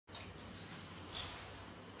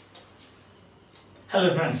Hello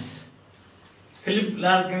friends, Philip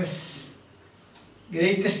Larkin's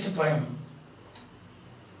greatest poem,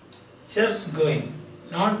 Church Going.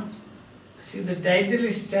 See, the title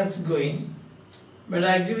is Church Going, but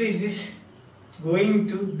actually it is going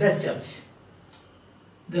to the church.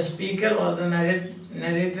 The speaker or the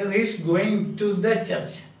narrator is going to the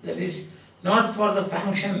church. That is not for the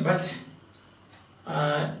function but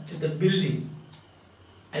to the building.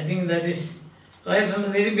 I think that is right from the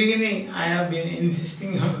very beginning. I have been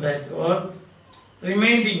insisting on that or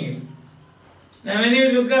reminding you. Now when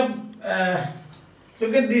you look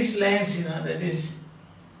at these lines, that is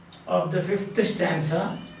of the fifth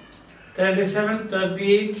stanza, 37,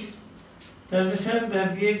 38,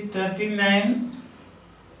 39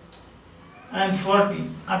 and 40,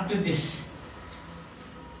 up to this.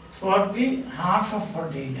 40, half of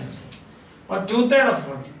 40 you can say, or 2/3 of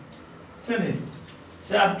 40.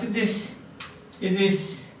 So up to this, it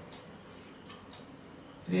is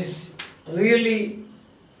really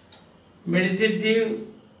meditative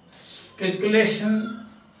speculation,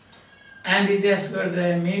 and it has got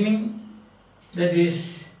a meaning that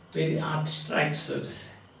is very abstract, so to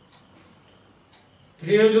say. If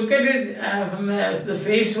you look at it from the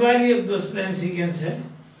face value of those lines, you can say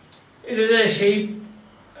it is a shape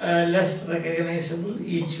less recognizable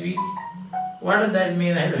each week. What does that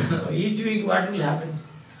mean? I don't know. Each week what will happen?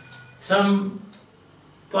 Some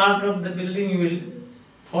part of the building will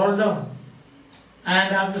fall down,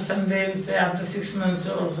 and after some days, say after 6 months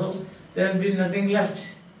or so, there will be nothing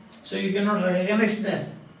left. So you cannot recognize that.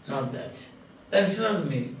 Not that. That's not the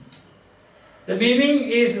meaning. The meaning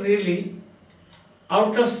is really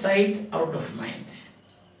out of sight, out of mind.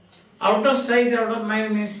 Out of sight, out of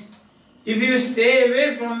mind means if you stay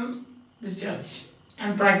away from the church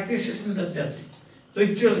and practices in the church,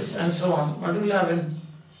 rituals and so on, what will happen?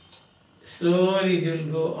 Slowly it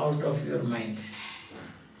will go out of your mind.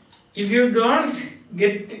 If you don't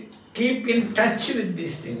keep in touch with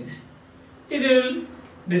these things, it will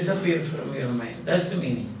disappear from your mind. That's the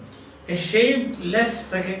meaning. A shape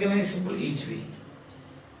less recognizable each week.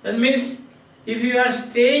 That means if you are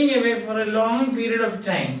staying away for a long period of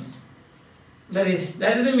time, that is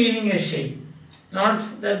the meaning of shape.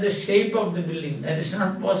 Not that the shape of the building, that is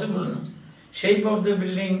not possible. No? Shape of the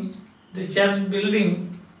building, the church building,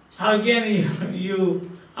 how can you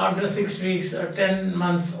after 6 weeks or 10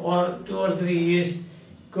 months or 2 or 3 years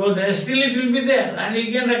go there? Still it will be there and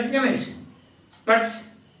you can recognize. But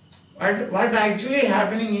what actually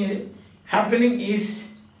happening is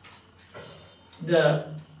the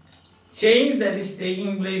change that is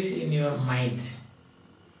taking place in your mind.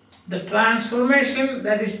 The transformation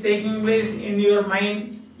that is taking place in your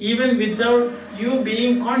mind even without you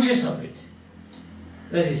being conscious of it.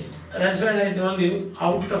 That's what I told you,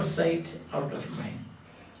 out of sight, out of mind.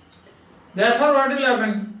 Therefore what will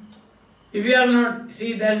happen? If you are not,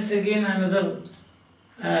 see, that is again another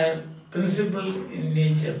principle in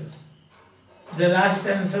nature. The last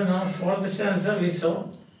stanza, fourth stanza, we saw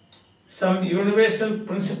some universal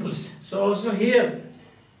principles. So also here,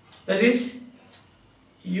 that is,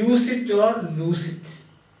 use it or lose it.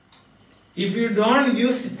 If you don't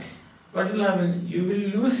use it, what will happen? You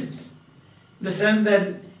will lose it. The sense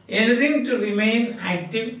that anything to remain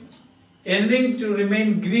active, anything to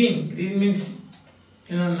remain green means,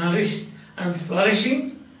 nourish and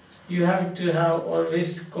flourishing, you have to have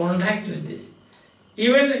always contact with this.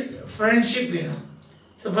 Even friendship,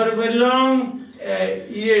 So for a very long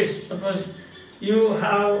years, suppose you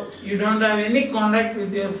don't have any contact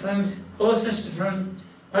with your friend, closest friend,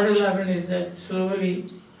 what will happen is that slowly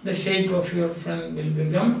the shape of your friend will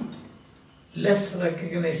become less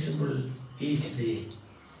recognizable each day.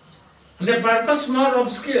 And the purpose more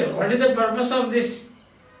obscure. What is the purpose of this?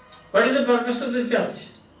 What is the purpose of the church?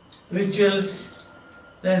 Rituals,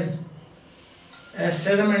 then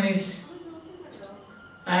ceremonies,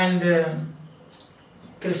 and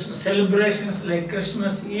Christmas celebrations like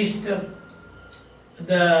Christmas, Easter,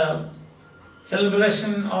 the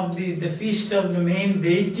celebration of the feast of the main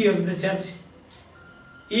deity of the church.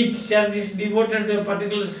 Each church is devoted to a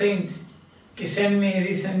particular saint. St.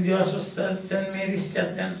 Mary, St. Joseph's Church, St. Mary's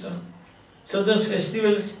Church, and so on. So those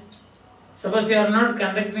festivals, suppose you are not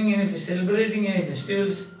celebrating any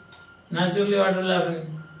festivals, naturally what will happen?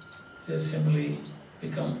 It will simply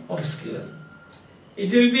become obscure.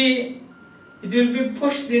 It will be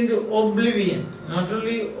pushed into oblivion. Not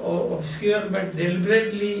only obscure, but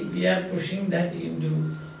deliberately we are pushing that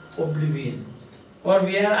into oblivion. Or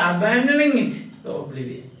we are abandoning it to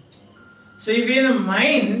oblivion. So if in a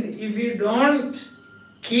mind, if you don't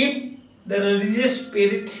keep the religious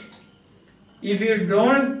spirit, if you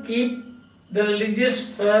don't keep the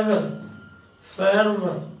religious fervor,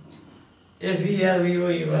 fervor,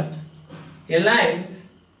 F-E-R-V-O-U-R, alive,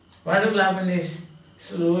 what will happen is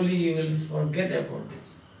slowly you will forget about it.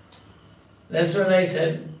 That's what I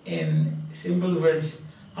said in simple words,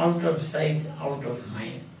 out of sight, out of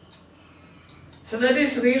mind. So that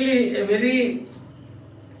is really a very,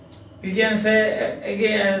 we can say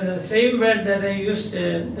again the same word that I used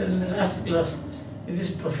in the last class, it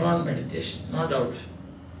is profound meditation, no doubt.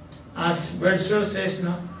 As Wordsworth says,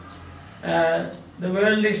 no, the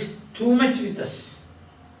world is too much with us,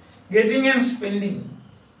 getting and spending.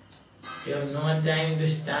 You have no time to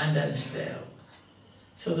stand and stare.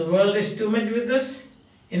 So the world is too much with us,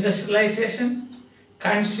 industrialization,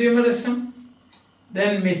 consumerism,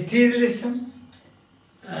 then materialism,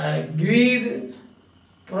 greed,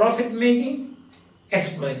 profit making,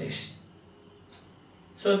 exploitation.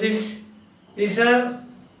 So these are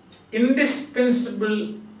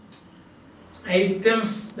indispensable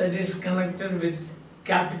items that is connected with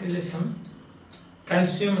capitalism,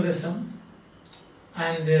 consumerism,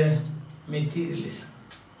 and materialism.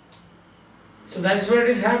 So that is what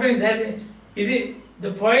is happening. That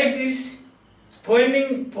the poet is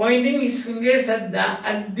pointing his fingers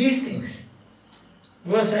at these things.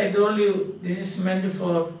 Because I told you this is meant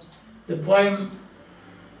for, the poem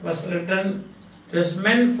was written, it was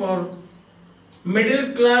meant for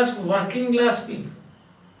middle class, working class people,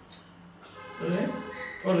 right?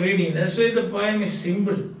 For reading. That's why the poem is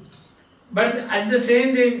simple. But at the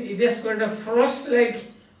same time, it has got a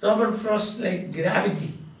Robert Frost-like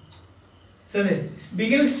gravity. So it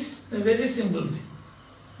begins in a very simple way.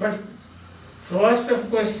 But Frost, of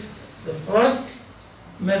course, the Frost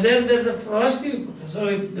method that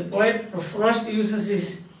the poet Frost uses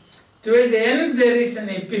is, toward the end there is an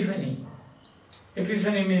epiphany.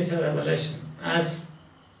 Epiphany means a revelation. As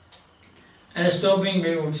stopping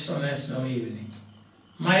by wood soon as no evening.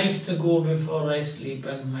 Miles to go before I sleep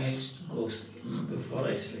and miles to go before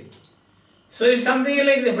I sleep. So it's something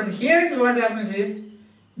like that. But here what happens is,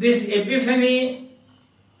 this epiphany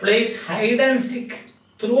plays hide and seek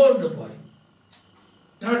throughout the poem,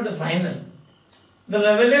 not the final. The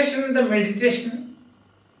revelation, the meditation,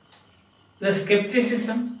 the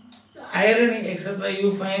skepticism, the irony, etc.,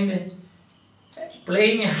 you find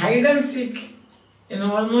playing hide and seek in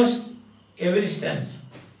almost every stanza.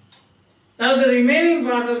 Now the remaining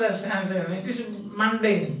part of the stanza, it is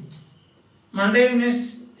mundane. Mundane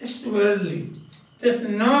means just worldly. There's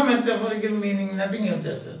no metaphorical meaning, nothing of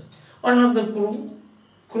that sort. One of the crew.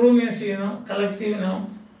 Crew means, collective,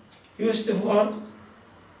 used for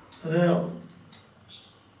the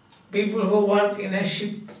people who work in a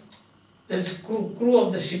ship. That's crew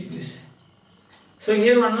of the ship, we say. So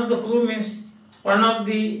here one of the crew means one of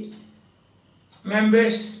the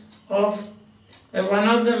members of, one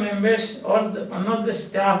of the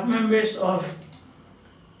staff members of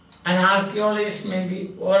an archaeologist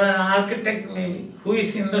maybe, or an architect maybe, who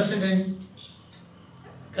is interested in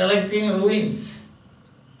collecting ruins,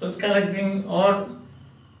 or collecting or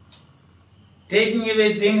taking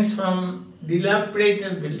away things from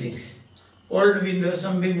dilapidated buildings, old windows.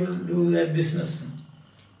 Some people do that business.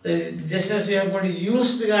 Just as you have got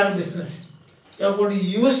used car business, you have got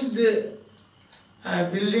used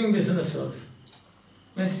building business also.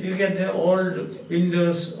 Means you get the old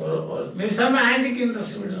windows or maybe some antique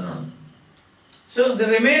industry, we don't know. So the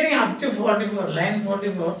remaining up to 44, line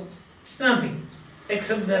 44, it's nothing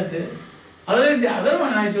except that. Otherwise, the other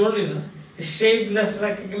one I told you, is shapeless,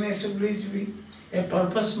 recognizable, a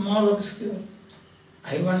purpose more obscure.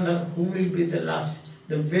 I wonder who will be the last,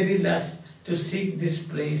 the very last, to seek this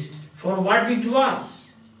place for what it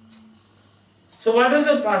was. So what was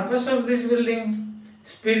the purpose of this building?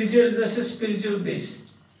 Spiritual, versus spiritual base.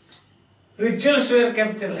 Rituals were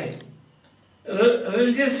kept alive.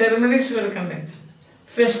 Religious ceremonies were conducted.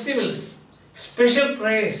 Festivals, special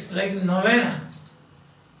prayers like novena,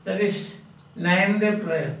 that is 9-day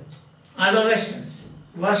prayer, adorations,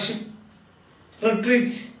 worship,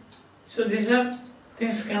 retreats. So these are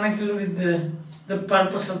things connected with the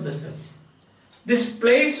purpose of the church. This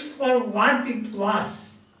place for what it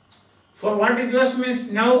was. For what it was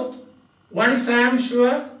means now, once I am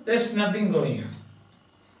sure there's nothing going on.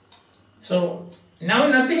 So now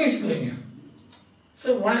nothing is going on.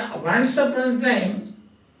 So once upon a time,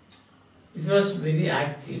 it was very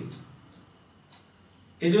active.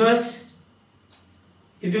 It was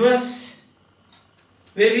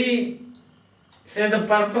very, say the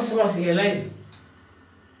purpose was alive.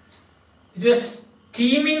 It was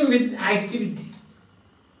teeming with activity.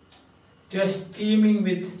 It was teeming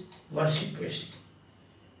with worshippers.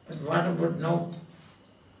 But what about now?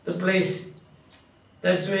 The place,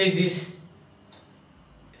 that's why it is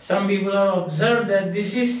some people have observed that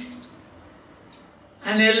this is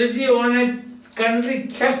an elegy on a country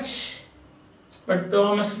church, but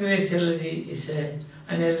Thomas Gray's elegy is an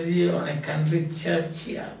elegy on a country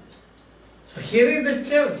churchyard. So here is the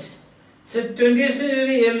church. It's a 20th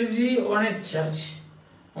century elegy on a church.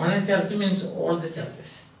 On a church means all the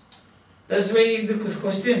churches. That's why the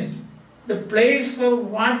question, the place for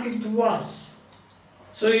what it was.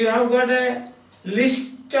 So you have got a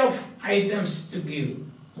list of items to give,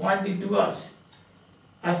 what it was.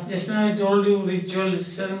 As just now I told you, rituals,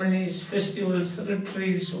 ceremonies, festivals,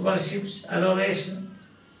 retreats, worships, adoration.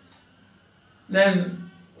 Then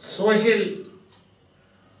social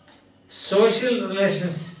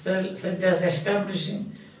relations such as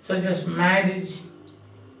establishing, such as marriage,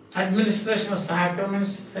 administration of sacraments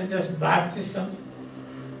such as baptism,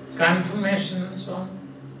 confirmation and so on.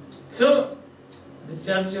 So the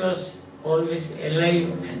church was always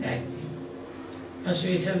alive and active. As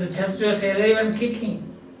we said, the church was alive and kicking.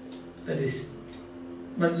 That is.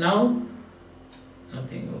 But now,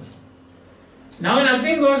 nothing goes on. Now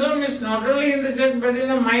nothing goes on means not only in the church but in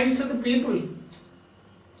the minds of the people.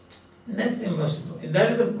 That's impossible.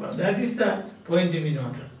 That is the point to be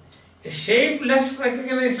noted. A shape less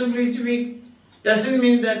recognizable each week doesn't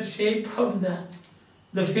mean that shape of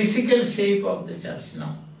the physical shape of the church.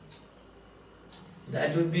 No.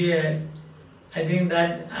 That would be I think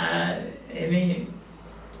that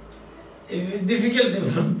difficult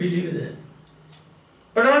to believe that.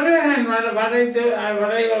 But on the other hand, what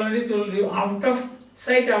I already told you, out of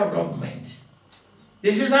sight, out of mind.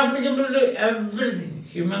 This is applicable to everything.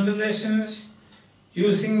 Human relations,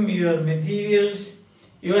 using your materials,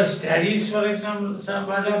 your studies, for example. So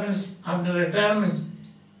what happens after retirement?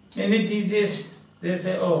 Many teachers, they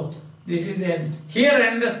say, oh, this is the end. Here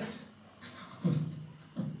endeth.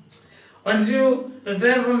 Once you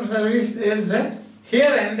retire from service, there is a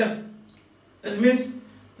here endeth. That means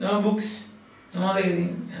no books, no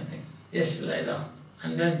reading, nothing. Just lie down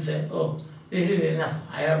and then say, oh, this is enough.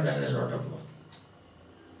 I have done a lot of work.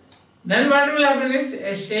 Then what will happen is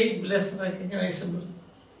a shape less recognizable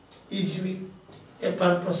each week, a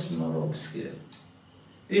purpose more obscure.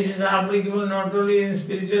 This is applicable not only in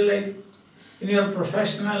spiritual life, in your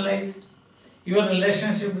professional life, your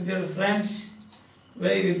relationship with your friends,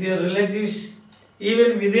 with your relatives,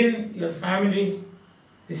 even within your family.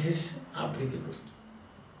 This is applicable.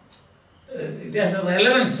 It has a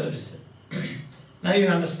relevance, so to say. Now you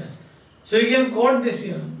understand. So you can quote this,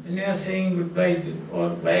 when you are saying goodbye to, or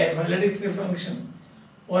by a valedictory function,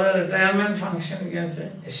 or a retirement function, you can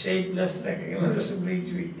say, a shape less recognizable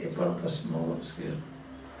each week, a purpose more obscure.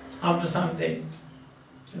 After some time.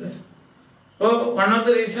 So one of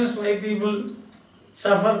the reasons why people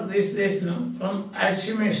suffer these days from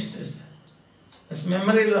Alzheimer's, this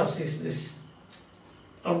memory loss is this.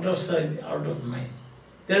 Out of sight, out of mind.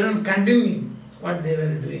 They don't continue what they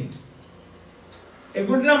were doing. A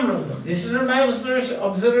good number of them. This is not my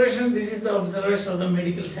observation, this is the observation of the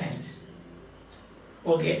medical science.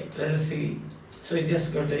 Okay, let us see. So it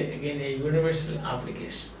just got again a universal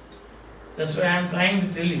application. That's why I am trying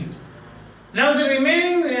to tell you. Now the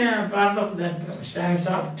remaining part of that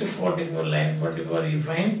stanza up to 44, line 44, you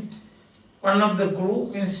find one of the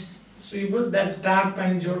crew means people that tap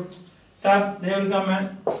and jot. Tap, they will come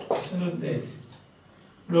and look this.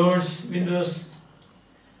 Doors, windows.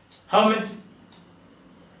 How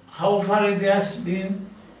far it has been,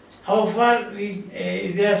 how far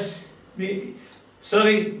it has been,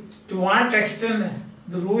 to what extent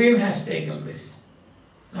the ruin has taken place.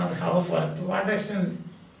 Not how far, to what extent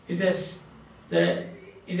it has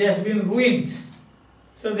been ruined.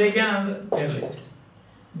 So they can tell it.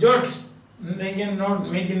 Jot, they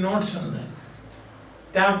can make notes on that.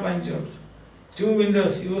 Tap and jot. 2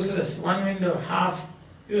 windows useless, 1 window half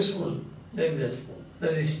useful, like this.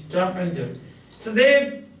 That is tap and jot. So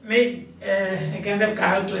they make a kind of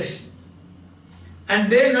calculation.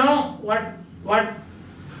 And they know what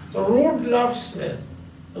root lofts were.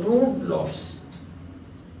 Root lofts.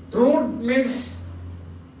 Root means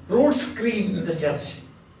root screen in the church.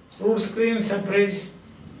 Root screen separates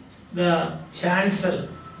the chancel.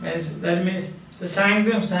 That means the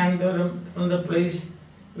sanctum sanctorum from the place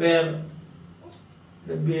where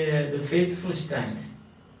the faithful stand.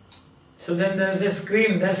 So then there is a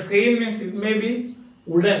screen. That screen means it may be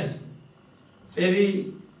wooden,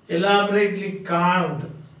 very elaborately carved.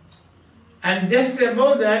 And just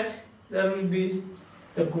above that, there will be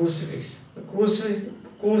the crucifix. The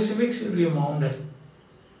crucifix will be mounted.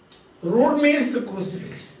 Root means the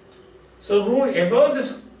crucifix. So above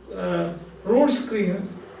this root screen,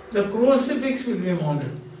 the crucifix will be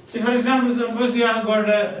mounted. See, for example, suppose you have got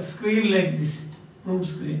a screen like this. root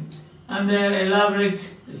screen, and they elaborate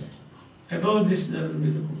this. Above this there will be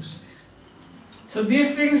the crucifix. So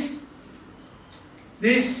these things,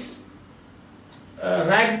 these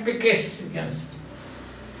rag pickets, you can say,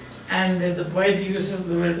 and the poet uses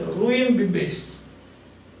the word ruin bibbers.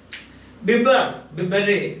 Bibber,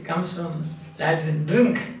 bibbere comes from Latin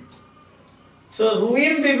drink. So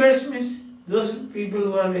ruin bibbers means those people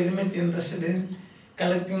who are very much interested in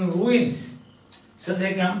collecting ruins. So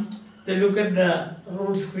they come, they look at the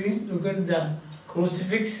root screen, look at the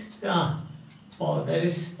crucifix. Oh, that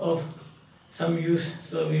is of some use,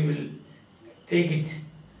 so we will take it.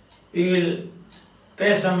 We will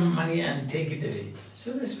pay some money and take it away.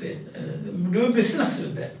 So this way, do business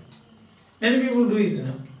with that. Many people do it,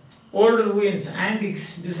 Old ruins,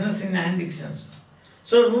 antiques, business in antiques and so on.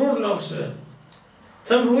 So root lobster.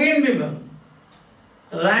 Some ruin people.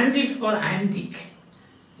 Randy for antique.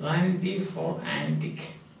 Randy for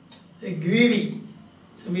antique. They're greedy.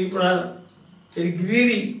 Some people are very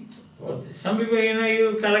greedy for this. Some people,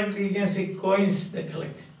 you collect, you can see coins they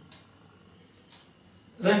collect.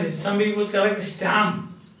 Isn't it? Some people collect stamp.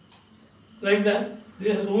 Like that.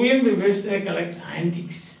 These ruin people, they collect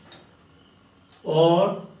antiques.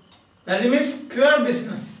 Or, that means pure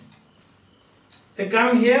business. They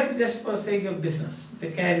come here just for sake of business. They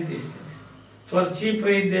carry these things. For cheap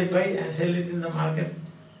rate they buy and sell it in the market.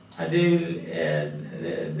 They will,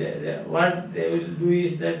 what they will do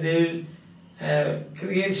is that they will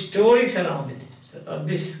create stories around it. So,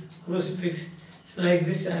 this crucifix is like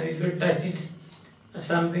this, and if you touch it,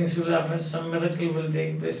 something should happen, some miracle will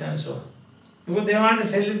take place and so on. Because they want to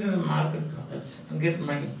sell it in the market and get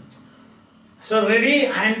money. So ready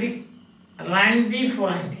antique, randy for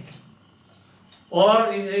antique.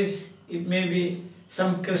 Or it may be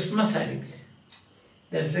some Christmas addict.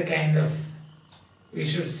 That's a kind of, we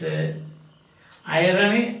should say,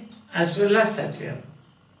 irony as well as satire.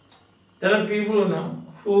 There are people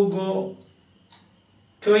who go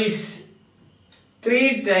twice,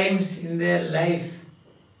 3 times in their life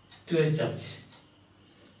to a church.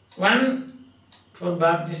 One for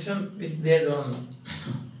baptism, which they don't know.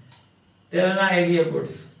 They have no idea about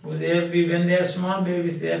it. When they are small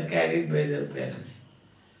babies, they are carried by their parents.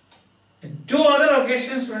 And 2 other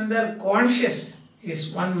occasions when they are conscious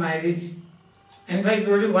is one marriage. In fact,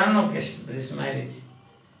 only one occasion, that is marriage.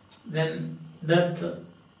 Then death,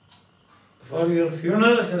 for your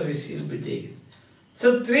funeral service, you will be taken.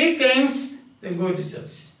 So 3 times they go to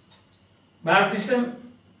church. Baptism,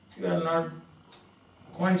 you are not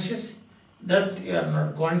conscious. Death, you are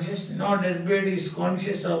not conscious. No deadbody is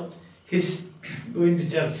conscious of his going to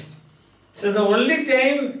church. So the only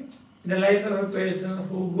time in the life of a person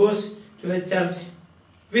who goes to a church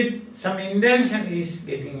with some intention is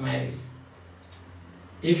getting married.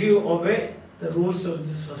 If you obey the rules of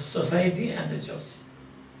the society and the church.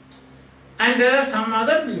 And there are some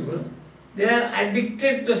other people, they are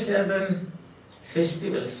addicted to certain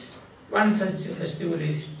festivals. One such festival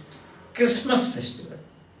is Christmas festival.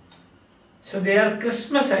 So they are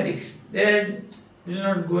Christmas addicts. They will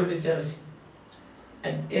not go to church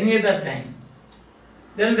at any other time.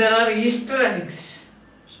 Then there are Easter addicts.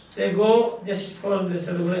 They go just for the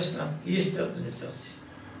celebration of Easter in the church.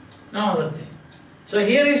 No other thing. So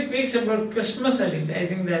here he speaks about Christmas addict. I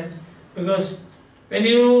think that because when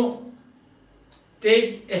you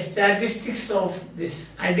take a statistics of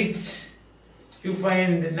these addicts, you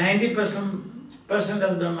find 90%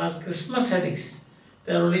 of them are Christmas addicts.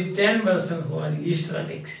 There are only 10% who are Easter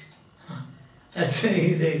addicts. That's why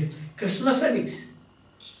he says Christmas addicts.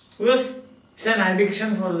 Because it's an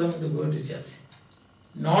addiction for them to go to church.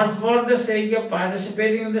 Not for the sake of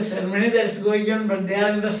participating in the ceremony that's going on, but they are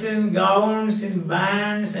interested in gowns, in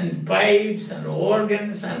bands, and pipes, and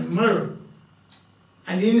organs, and myrrh,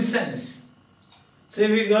 and incense. So if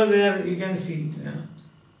you go there, you can see,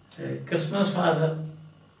 Christmas Father,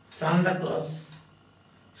 Santa Claus.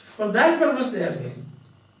 So for that purpose they are going.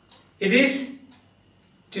 It is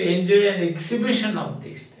to enjoy an exhibition of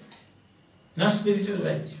these things, not spiritual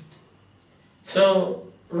value. So,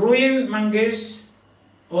 ruin mongers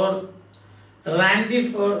or randy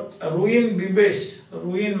for ruin bibbers,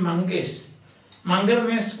 ruin mongers. Monger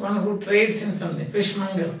means one who trades in something.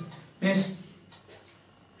 Fishmonger means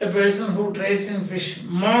a person who trades in fish.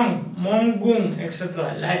 Mongoon,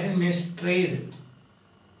 etc. Latin means trade.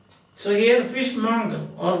 So here fishmonger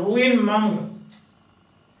or ruin monger.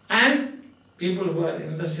 And people who are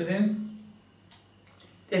interested in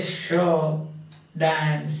the show,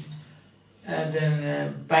 dance, and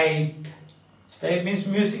then pipe. Pipe means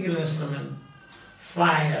musical instrument.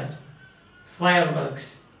 Fire,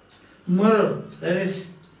 fireworks. Myrrh, that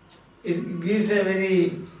is, it gives a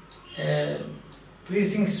very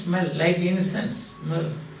pleasing smell like incense smell.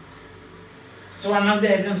 So one of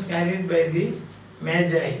the items carried by the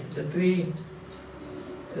Magi,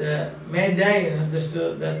 the Magi,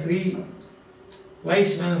 the three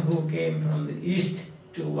wise men who came from the east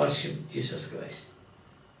to worship Jesus Christ.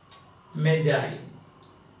 Magi.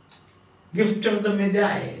 Gift of the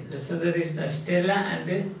Magi. So there is the Stella and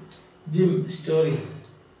the Jim story.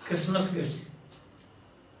 Christmas gifts.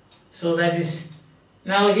 So that is,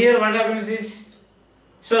 now here what happens is,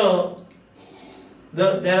 so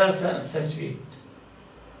there are such people.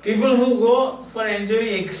 People who go for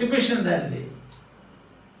enjoying exhibition that day.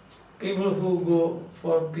 People who go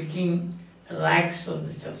for picking rags of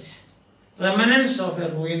the church. Remnants of a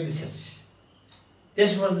ruined church.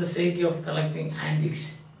 Just for the sake of collecting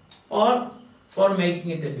antiques. Or for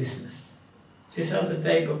making it a business. These are the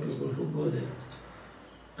type of people who go there.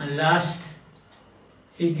 And last,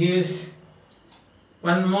 he gives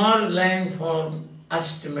one more line for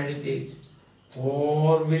us to meditate.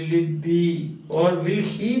 Or will it be, or will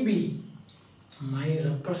he be my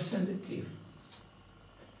representative?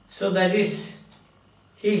 So that is,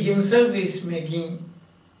 he himself is making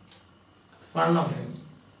fun of him.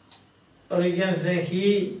 Or you can say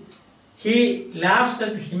he laughs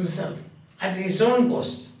at himself, at his own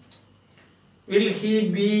cost. Will he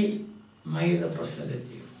be my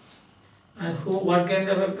representative? And what kind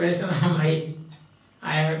of a person am I?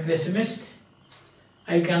 I am a pessimist.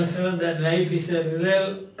 I consider that life is a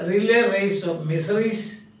relay race of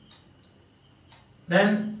miseries.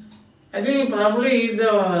 Then I think probably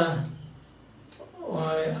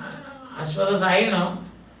as far as I know,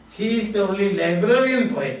 he is the only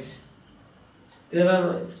librarian poet. There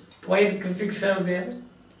are poet critics are there,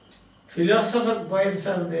 philosopher poets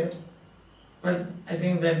are there, but I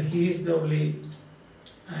think that he is the only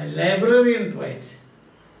librarian poet.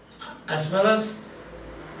 As far as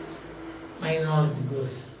my knowledge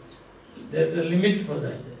goes, there's a limit for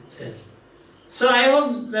that. Yes. So I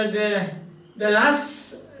hope that the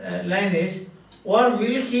last line is, or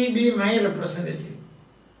will he be my representative?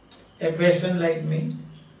 A person like me,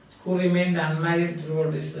 who remained unmarried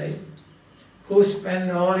throughout his life, who spent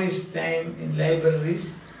all his time in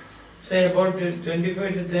libraries. Say about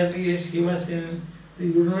 25 to 30 years he was in the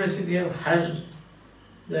University of Hull,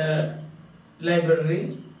 the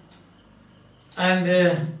library, and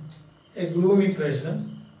a gloomy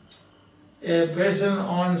person. A person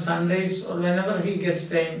on Sundays or whenever he gets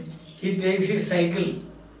time, he takes his cycle.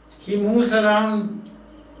 He moves around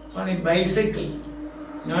on a bicycle,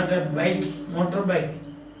 not a bike, motorbike,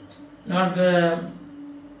 not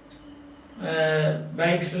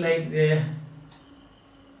bikes like there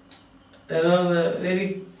are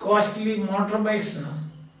very costly motorbikes now.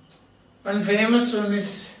 One famous one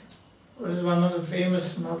is one of the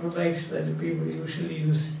famous motorbikes that people usually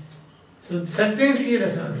use. So such things he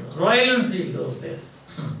doesn't do. Royal Enfield those days.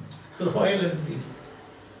 Royal Enfield.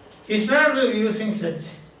 He's not using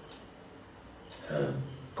such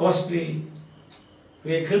costly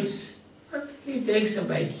vehicles, but he takes a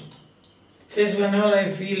bike. Says whenever I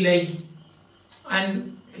feel like,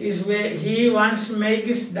 and his way, he wants to make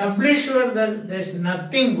it doubly sure that there's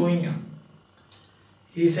nothing going on.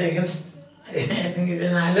 He's against, I think it's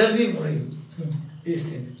an allergy for him, these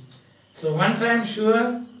things. So once I'm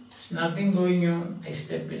sure there's nothing going on, I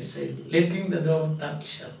step inside, letting the door tuck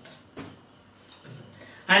shut.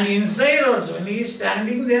 And inside also, when he is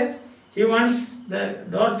standing there, he wants the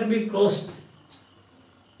door to be closed,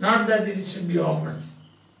 not that it should be opened.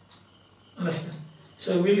 Understand?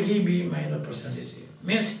 So will he be my representative?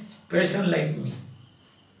 Means person like me.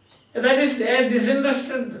 That is a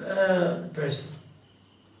disinterested person.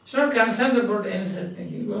 He's not concerned about any such thing.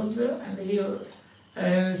 He goes there and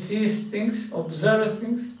he sees things, observes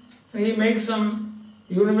things, and he makes some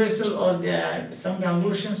universal or some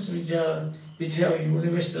conclusions which have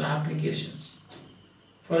universal applications.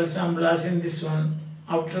 For example, as in this one,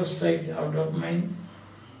 out of sight, out of mind.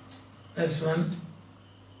 That's one.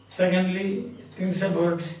 Secondly, thinks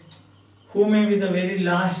about who may be the very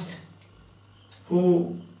last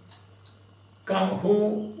who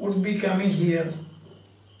would be coming here,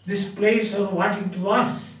 this place for what it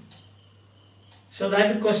was. So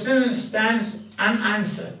that question stands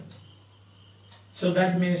unanswered. So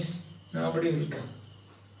that means nobody will come.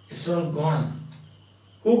 It's all gone.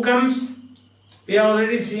 Who comes? We have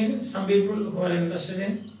already seen some people who are interested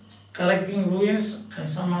in collecting ruins and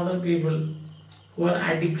some other people who are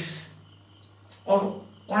addicts of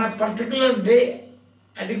on a particular day,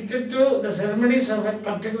 addicted to the ceremonies of a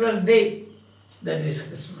particular day, that is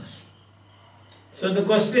Christmas. So the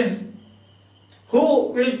question, who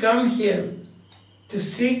will come here to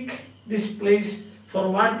seek this place for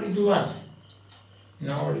what it was?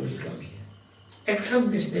 nobody will come here.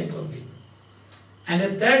 Except this type of people. And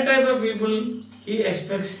a third type of people, he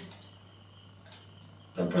expects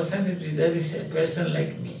representative, that is a person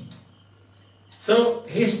like me. So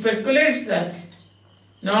he speculates that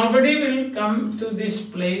nobody will come to this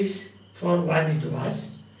place for what it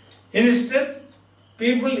was. Instead,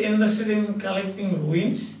 people interested in collecting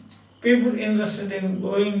ruins, people interested in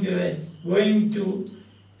going to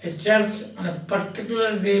a church on a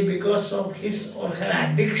particular day because of his or her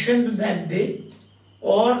addiction to that day,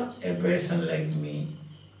 or a person like me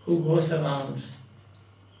who goes around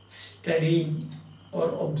studying or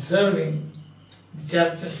observing the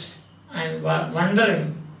churches and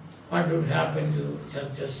wondering what would happen to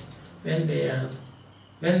churches when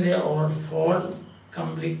they all fall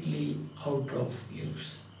completely out of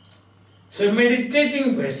use. So a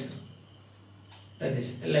meditating person, that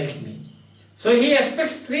is like me. So he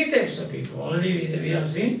expects three types of people. Already we have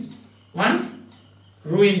seen. One,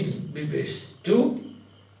 ruin believers. Two,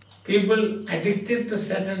 people addicted to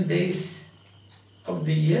certain days of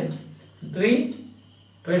the year. Three,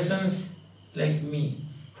 persons like me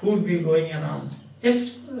who would be going around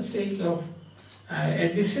just for the sake of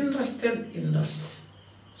a disinterested interest.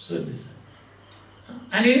 So this,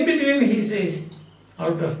 and in between he says,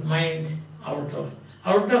 out of mind, out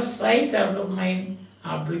of sight, out of mind,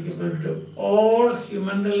 applicable to all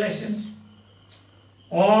human relations,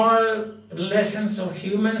 all relations of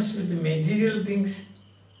humans with material things,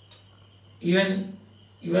 even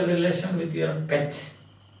your relation with your pet.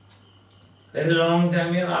 Very long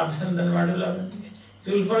time you are absent, then what will happen?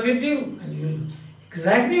 It will forget you, and you will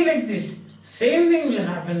exactly like this. Same thing will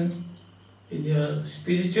happen in your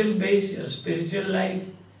spiritual base, your spiritual life,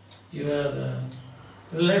 your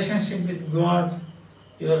relationship with God,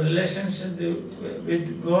 your relationship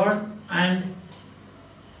with God, and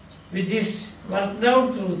which is worked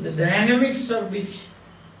out through the dynamics of which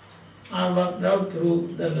are worked out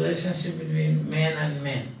through the relationship between man and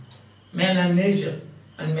man, man and nature,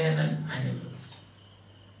 and man and animals.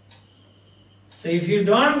 So if you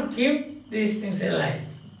don't keep these things alive,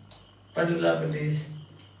 what will happen is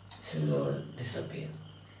it will all disappear.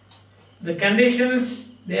 The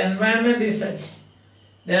conditions, the environment is such.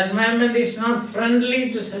 The environment is not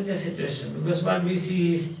friendly to such a situation, because what we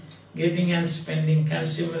see is getting and spending,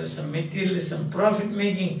 consumerism, materialism, profit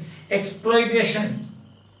making, exploitation,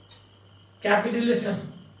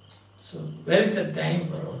 capitalism. So where is the time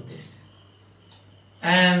for all this?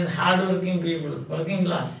 And hard-working people, working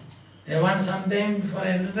class, they want some time for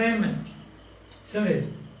entertainment, isn't it?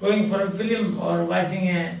 Going for a film or watching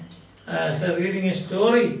reading a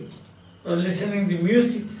story or listening to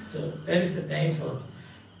music. So there is the time for.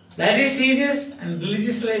 That is serious, and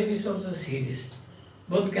religious life is also serious.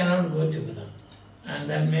 Both cannot go together. And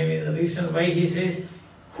that may be the reason why he says,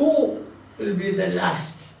 who will be the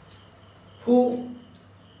last? Who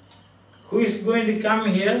is going to come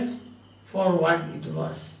here for what it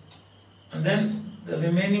was? And then the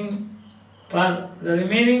remaining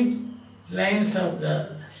lines of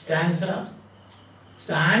the stanza is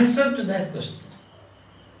the answer to that question.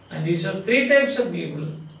 And these are three types of people.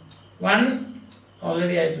 One,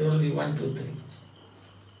 already I told you 1, 2, 3.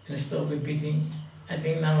 Instead of repeating, I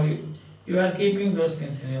think now you are keeping those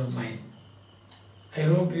things in your mind. I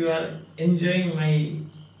hope you are enjoying my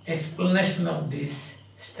explanation of these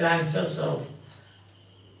stanzas of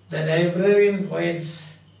the librarian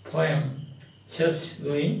poet's poem, Church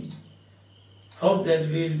Going. Hope that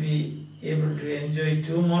we will be able to enjoy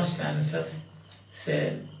 2 more stanzas,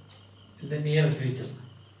 say, in the near future.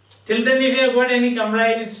 Till then, if you have got any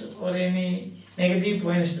complaints or any negative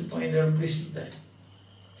points to point out, please do that.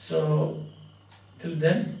 So, till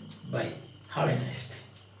then, bye. Have a nice day.